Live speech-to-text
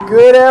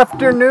Good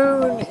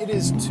afternoon. It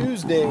is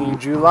Tuesday,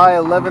 July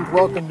 11th.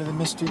 Welcome to the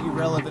Mr.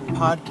 Irrelevant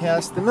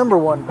podcast, the number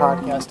one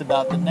podcast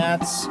about the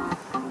Nats,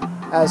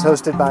 as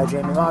hosted by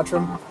Jamie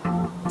Mottram.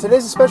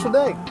 Today's a special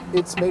day.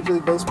 It's Major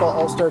League Baseball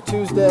All-Star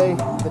Tuesday.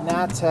 The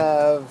Nats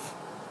have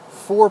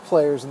 4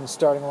 players in the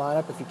starting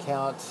lineup, if you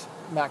count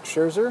Max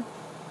Scherzer,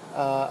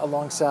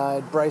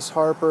 alongside Bryce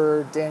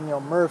Harper, Daniel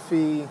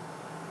Murphy,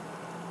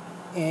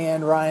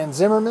 and Ryan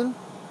Zimmerman.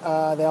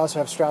 They also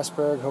have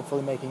Strasburg,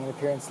 hopefully making an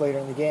appearance later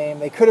in the game.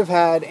 They could have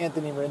had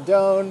Anthony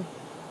Rendon,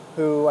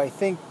 who I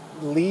think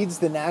leads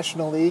the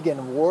National League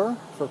in WAR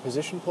for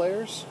position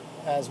players,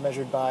 as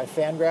measured by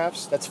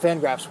Fangraphs. That's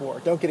Fangraphs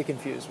WAR. Don't get it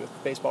confused with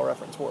Baseball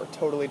Reference WAR.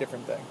 Totally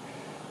different thing.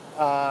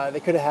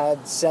 They could have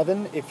had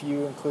 7 if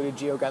you included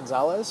Gio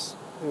Gonzalez,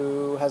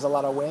 who has a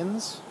lot of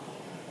wins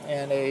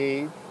and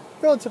a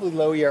relatively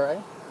low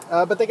ERA.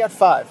 But they got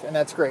 5, and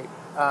that's great.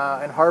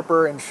 And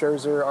Harper and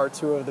Scherzer are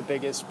 2 of the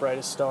biggest,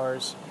 brightest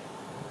stars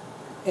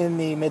in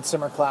the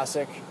Midsummer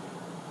Classic,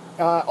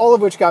 all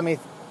of which got me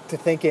to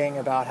thinking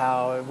about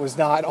how it was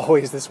not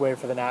always this way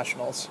for the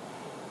Nationals.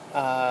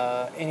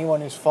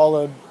 Anyone who's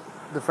followed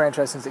the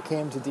franchise since it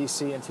came to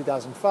DC in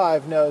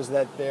 2005 knows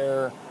that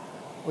there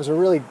was a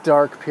really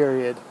dark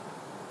period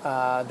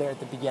there at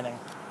the beginning.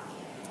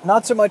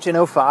 Not so much in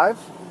 2005,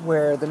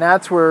 where the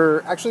Nats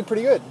were actually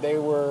pretty good. They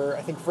were,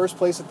 I think, first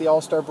place at the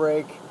All-Star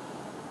break,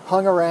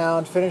 hung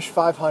around, finished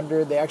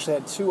 500. They actually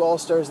had 2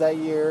 All-Stars that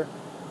year.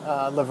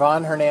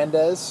 Livan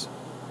Hernandez,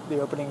 the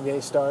opening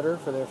day starter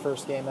for their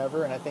first game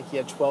ever, and I think he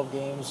had 12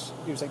 games.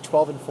 He was like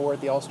 12-4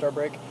 at the All-Star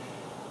break.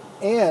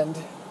 And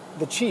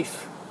the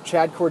Chief,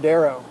 Chad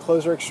Cordero,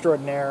 closer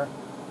extraordinaire,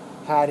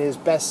 had his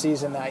best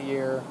season that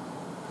year.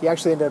 He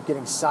actually ended up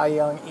getting Cy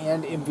Young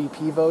and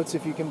MVP votes,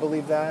 if you can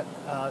believe that.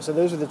 So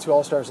those are the 2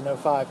 All-Stars in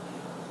 2005.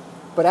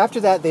 But after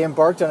that, they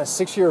embarked on a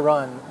 6-year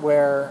run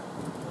where,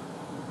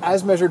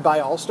 as measured by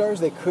All-Stars,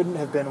 they couldn't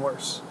have been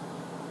worse.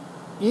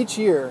 Each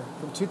year,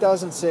 from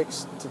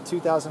 2006 to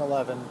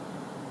 2011,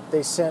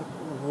 they sent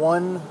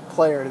 1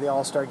 player to the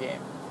All-Star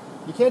game.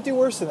 You can't do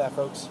worse than that,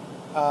 folks.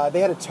 They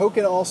had a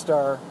token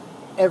All-Star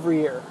every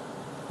year.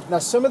 Now,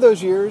 some of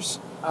those years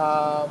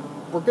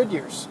were good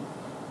years.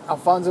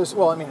 Alfonso,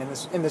 well, I mean,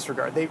 in this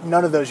regard,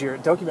 none of those years,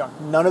 don't get me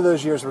wrong, none of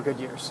those years were good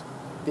years.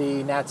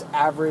 The Nats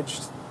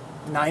averaged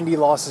 90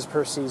 losses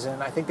per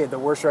season. I think they had the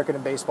worst record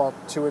in baseball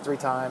 2 or 3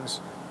 times,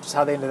 which is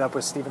how they ended up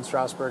with Steven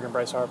Strasburg and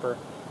Bryce Harper.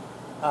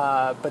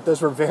 But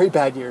those were very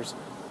bad years.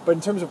 But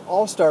in terms of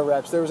all-star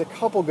reps, there was a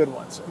couple good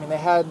ones. I mean, they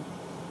had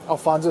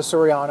Alfonso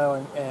Soriano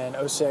in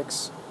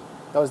 2006.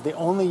 That was the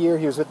only year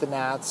he was with the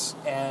Nats,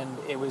 and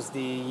it was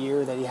the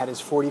year that he had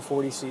his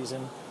 40-40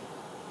 season.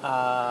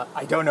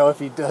 I don't know if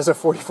he does a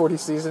 40-40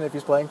 season if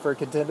he's playing for a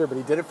contender, but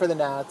he did it for the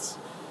Nats.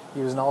 He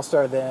was an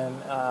all-star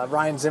then.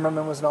 Ryan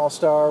Zimmerman was an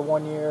all-star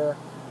one year,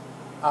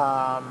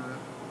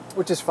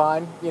 which is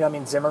fine.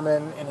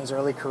 Zimmerman in his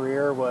early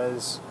career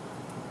was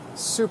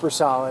super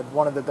solid,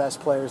 one of the best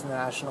players in the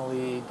National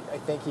League. I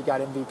think he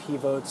got MVP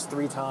votes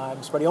 3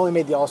 times, but he only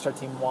made the All-Star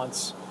team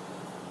once.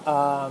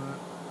 And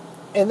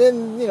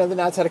then, the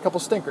Nats had a couple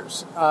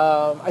stinkers.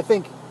 I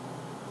think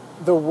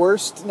the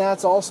worst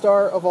Nats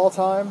All-Star of all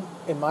time,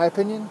 in my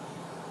opinion,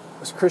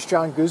 was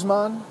Cristian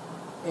Guzman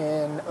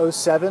in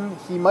 2007.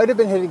 He might have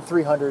been hitting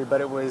 300,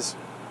 but it was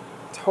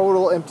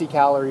total empty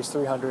calories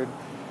 300.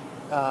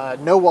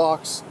 No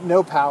walks,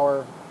 no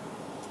power,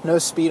 no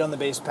speed on the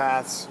base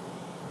paths.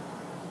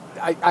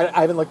 I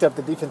haven't looked up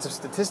the defensive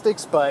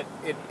statistics, but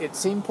it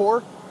seemed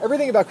poor.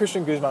 Everything about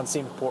Cristian Guzman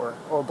seemed poor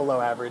or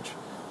below average,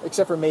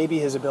 except for maybe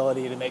his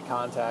ability to make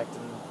contact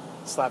and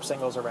slap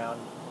singles around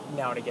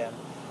now and again.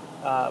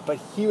 But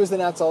he was the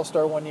Nats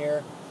All-Star one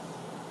year.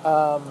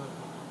 And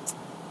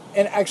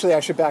actually, I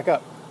should back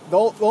up. The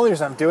only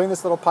reason I'm doing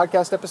this little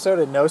podcast episode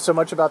and know so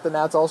much about the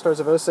Nats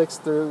All-Stars of 2006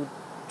 through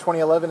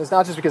 2011 is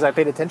not just because I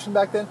paid attention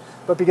back then,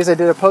 but because I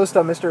did a post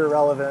on Mr.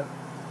 Irrelevant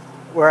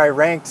where I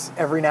ranked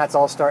every Nats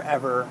All-Star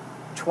ever,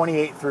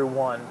 28 through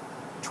 1.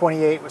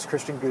 28 was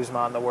Cristian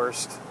Guzman, the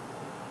worst,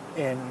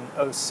 in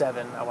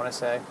 2007, I want to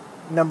say.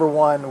 Number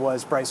 1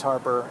 was Bryce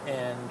Harper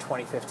in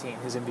 2015,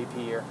 his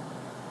MVP year.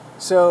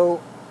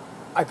 So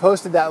I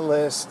posted that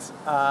list.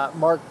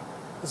 Mark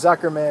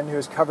Zuckerman, who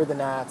has covered the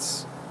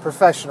Nats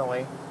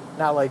professionally,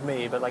 not like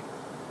me, but like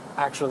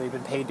actually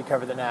been paid to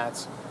cover the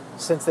Nats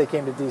since they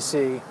came to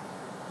DC,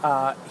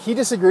 he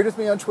disagreed with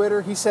me on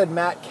Twitter. He said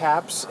Matt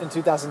Capps in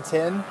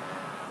 2010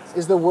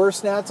 is the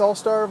worst Nats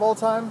All-Star of all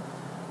time.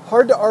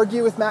 Hard to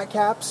argue with Matt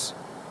Capps,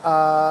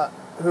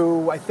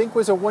 who I think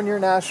was a 1-year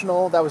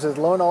National. That was his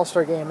lone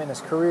All-Star game in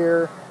his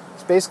career.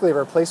 He's basically a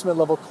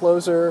replacement-level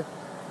closer.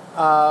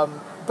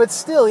 But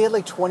still, he had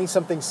like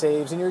 20-something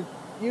saves, and you're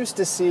used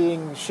to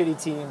seeing shitty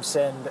teams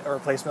send a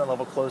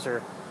replacement-level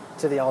closer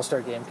to the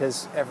All-Star game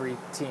because every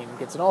team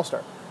gets an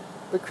All-Star.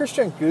 But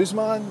Cristian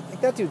Guzman,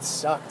 like that dude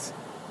sucked.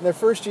 In their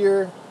first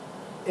year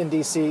in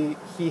DC,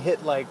 he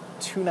hit like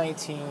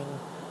 219.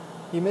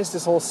 He missed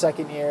his whole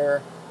second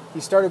year.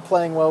 He started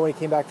playing well when he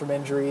came back from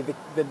injury.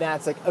 The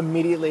Nats like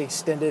immediately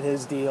extended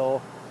his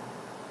deal.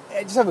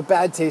 I just have a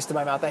bad taste in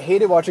my mouth. I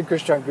hated watching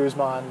Christian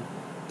Guzman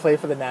play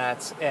for the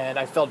Nats, and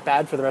I felt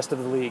bad for the rest of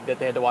the league that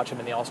they had to watch him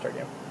in the All-Star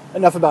game.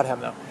 Enough about him,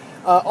 though.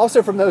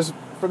 Also, from those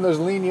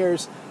lean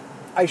years,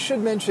 I should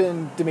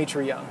mention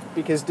Dimitri Young,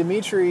 because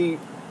Dimitri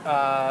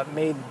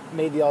made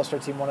the All-Star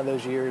team one of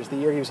those years, the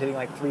year he was hitting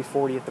like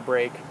 340 at the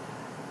break.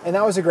 And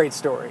that was a great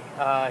story.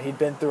 He'd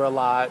been through a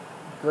lot,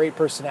 great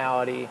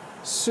personality,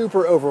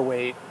 super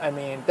overweight. I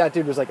mean, that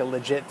dude was like a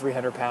legit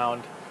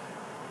 300-pound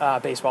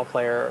baseball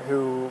player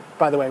who,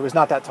 by the way, was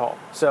not that tall.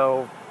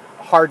 So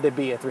hard to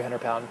be a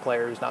 300-pound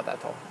player who's not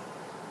that tall,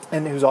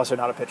 and who's also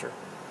not a pitcher.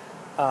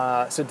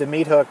 So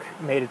Demit Hook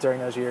made it during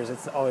those years.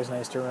 It's always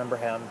nice to remember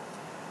him.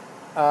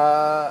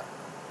 But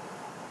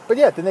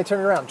yeah, then they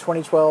turned it around.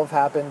 2012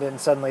 happened, and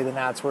suddenly the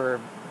Nats were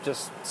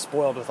just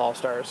spoiled with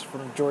all-stars,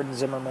 from Jordan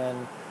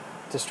Zimmerman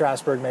to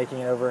Strasburg making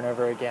it over and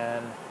over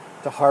again,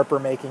 to Harper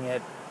making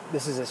it.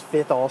 This is his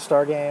 5th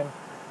all-star game.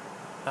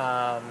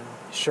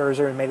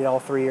 Scherzer made it all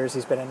 3 years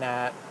he's been a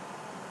Nat.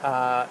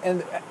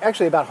 And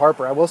actually about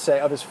Harper, I will say,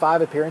 of his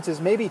 5 appearances,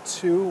 maybe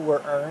 2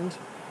 were earned,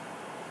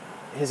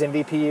 his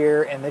MVP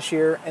year and this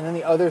year, and then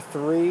the other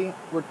 3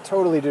 were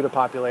totally due to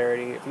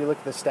popularity. If you look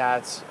at the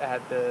stats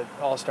at the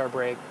All-Star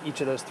break, each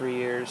of those 3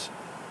 years,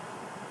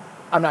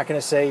 I'm not going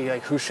to say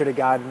like who should have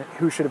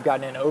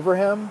gotten in over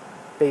him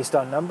based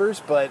on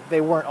numbers, but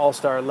they weren't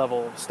All-Star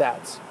level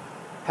stats.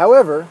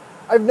 However,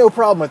 I have no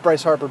problem with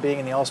Bryce Harper being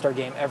in the All-Star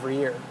game every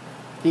year.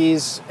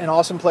 He's an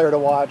awesome player to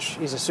watch.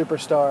 He's a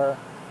superstar.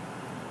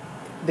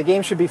 The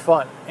game should be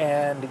fun,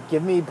 and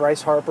give me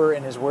Bryce Harper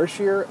in his worst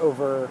year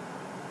over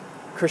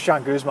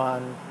Christian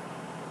Guzman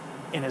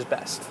in his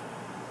best.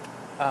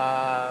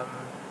 But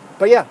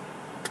yeah,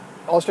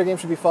 All-Star game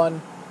should be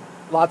fun.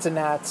 Lots of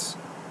Nats.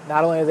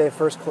 Not only are they a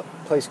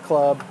first-place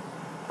club,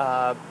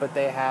 but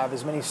they have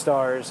as many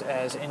stars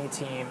as any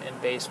team in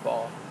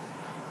baseball.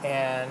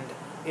 And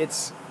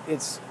it's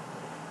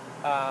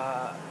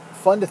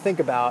fun to think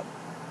about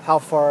how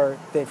far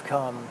they've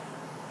come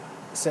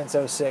since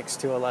 06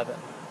 to 11.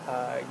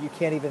 You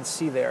can't even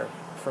see there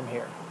from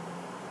here.